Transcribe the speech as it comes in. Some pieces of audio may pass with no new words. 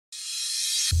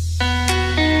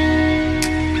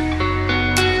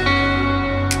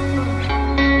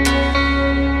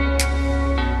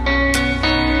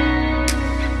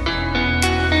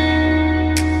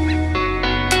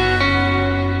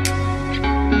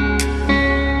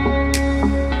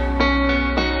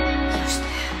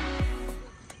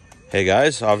Hey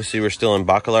guys, obviously we're still in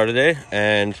Bacalar today,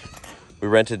 and we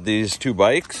rented these 2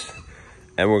 bikes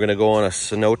and we're gonna go on a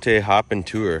Cenote hopping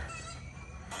tour.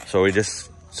 So we just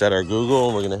set our Google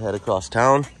and we're gonna head across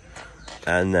town,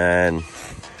 and then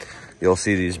you'll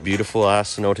see these beautiful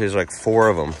ass cenotes, like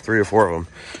 3 or 4 of them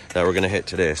that we're gonna hit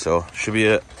today. So should be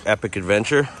an epic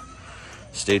adventure.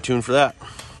 Stay tuned for that.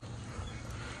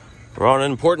 We're on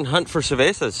an important hunt for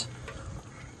cervezas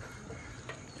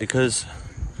because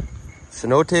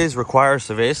cenotes require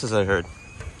cervezas, I heard.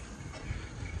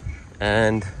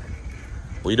 And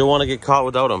we don't want to get caught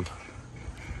without them.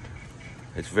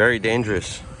 It's very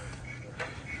dangerous.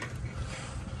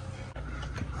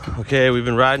 Okay, we've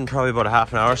been riding probably about a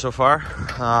half an hour so far.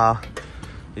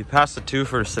 We passed the 2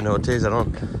 for cenotes. I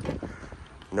don't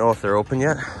know if they're open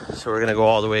yet. So we're gonna go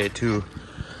all the way to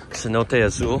Cenote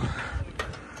Azul,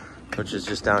 which is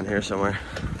just down here somewhere.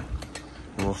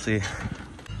 And we'll see.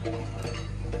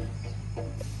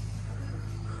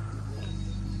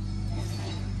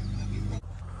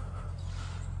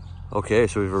 Okay,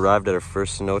 so we've arrived at our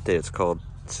first cenote. It's called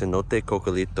Cenote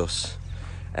Cocalitos.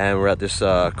 And we're at this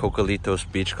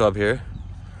Cocalitos beach club here,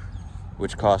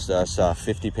 which cost us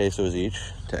 50 pesos each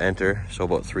to enter, so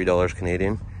about $3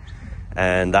 Canadian.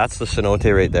 And that's the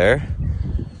cenote right there.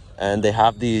 And they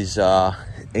have these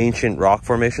ancient rock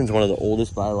formations, one of the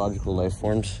oldest biological life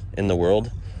forms in the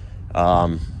world.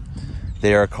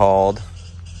 They are called,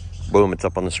 boom, it's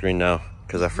up on the screen now,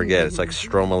 because I forget, it's like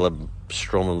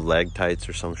stromalactites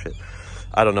or some shit.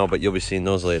 I don't know, but you'll be seeing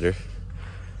those later.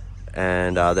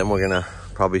 And then we're gonna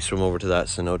probably swim over to that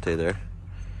cenote there.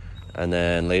 And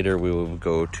then later we will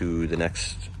go to the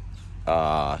next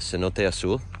Cenote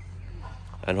Azul.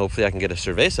 And hopefully I can get a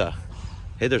cerveza.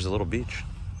 Hey, there's a little beach.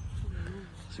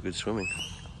 It's a good swimming.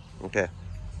 Okay,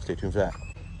 stay tuned for that.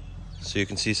 So you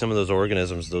can see some of those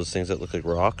organisms, those things that look like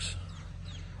rocks.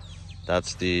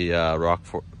 That's the rock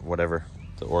for whatever,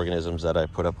 the organisms that I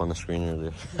put up on the screen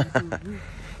earlier.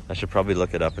 I should probably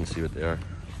look it up and see what they are.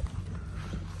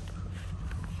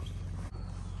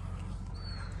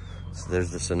 So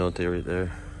there's the cenote right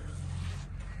there.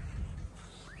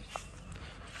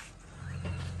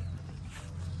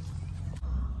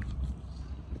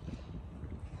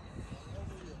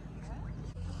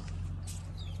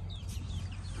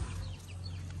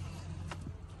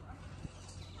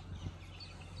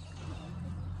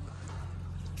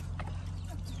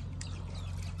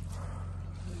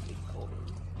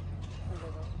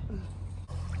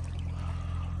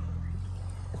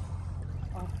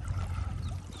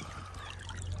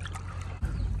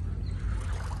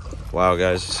 Wow,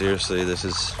 guys, seriously, this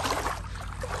is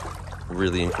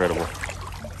really incredible.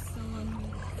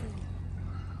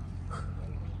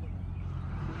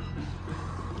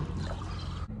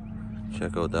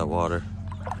 Check out that water.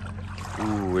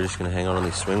 Ooh, we're just gonna hang out on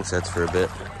these swing sets for a bit.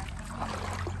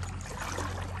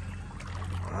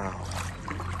 Wow.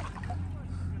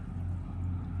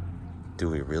 Do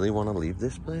we really want to leave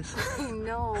this place?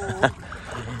 No.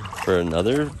 For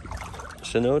another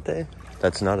cenote?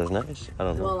 That's not as nice. I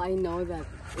don't know. Well, I know that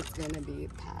it's gonna be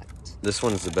packed. This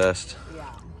one's the best. Yeah,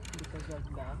 because of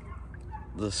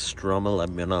the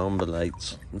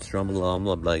stromalactites.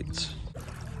 Stromalactites.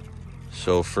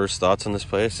 So first thoughts on this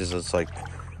place is it's like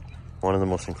one of the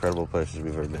most incredible places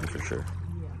we've ever been, for sure.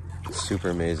 Yeah. It's super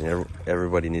amazing.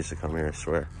 Everybody needs to come here, I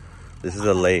swear. This is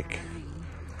a lake.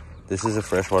 This is a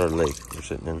freshwater lake we're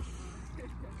sitting in.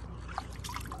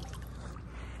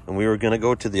 And we were gonna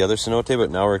go to the other cenote,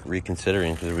 but now we're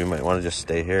reconsidering because we might want to just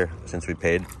stay here since we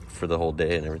paid for the whole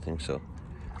day and everything. So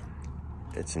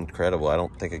it's incredible. I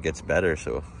don't think it gets better.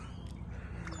 So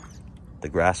the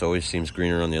grass always seems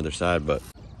greener on the other side. But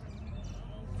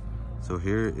so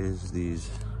here is these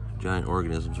giant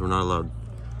organisms. We're not allowed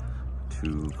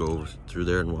to go through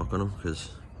there and walk on them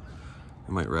because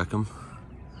it might wreck them.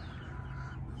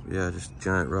 Yeah, just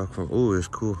giant rock form. Oh, there's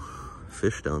cool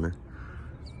fish down there.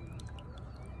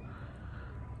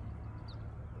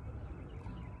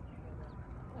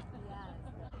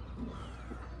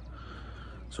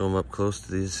 So I'm up close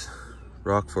to these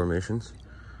rock formations.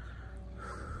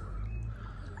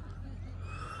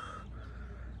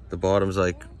 The bottom's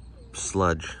like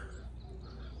sludge.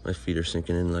 My feet are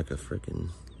sinking in like a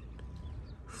freaking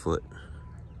foot.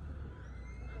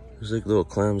 There's like little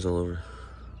clams all over.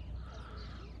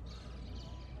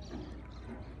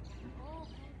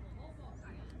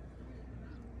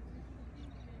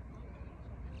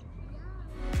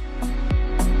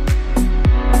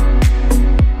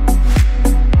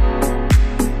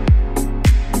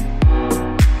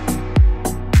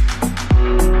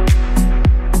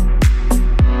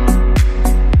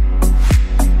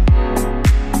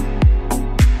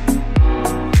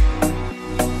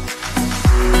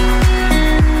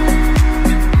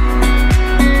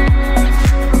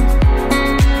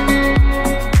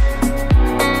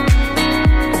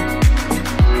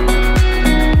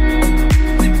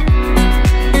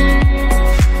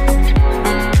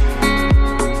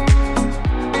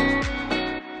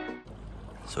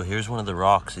 of the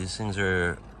rocks. These things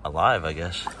are alive, I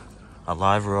guess. A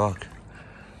live rock.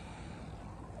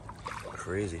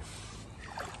 Crazy.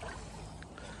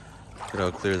 Look at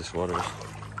how clear this water is.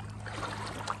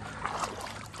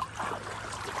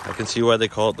 I can see why they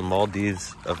call it the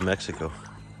Maldives of Mexico.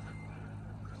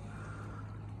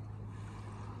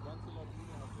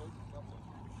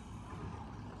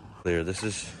 Clear. This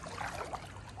is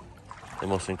the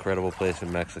most incredible place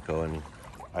in Mexico, and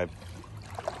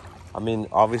I mean,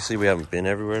 obviously we haven't been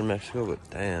everywhere in Mexico, but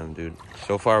damn, dude.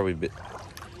 So far we've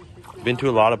been to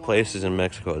a lot of places in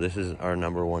Mexico. This is our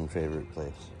 #1 favorite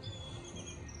place.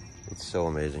 It's so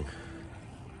amazing.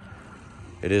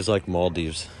 It is like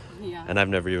Maldives. Yeah. And I've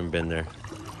never even been there,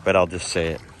 but I'll just say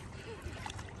it.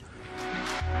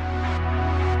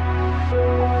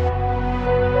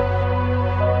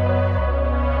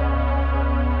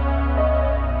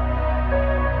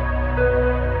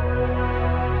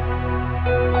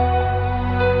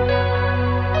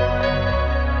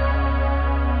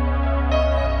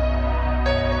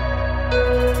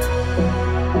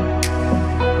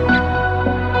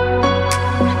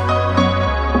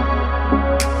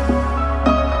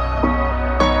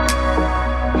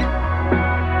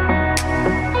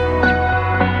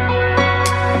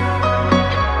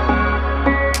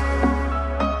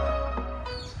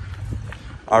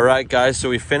 All right, guys, so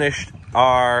we finished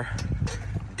our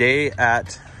day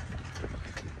at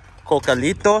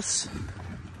Cocalitos,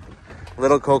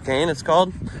 Little Cocaine it's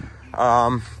called,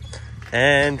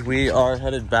 and we are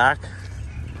headed back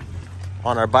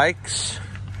on our bikes.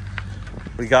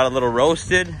 We got a little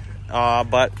roasted,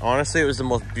 but honestly it was the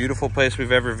most beautiful place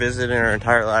we've ever visited in our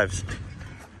entire lives.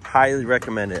 Highly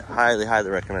recommend it. Highly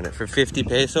recommend it. For 50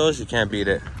 pesos, you can't beat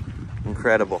it.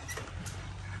 Incredible.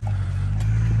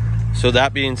 So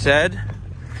that being said,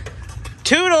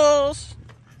 toodles!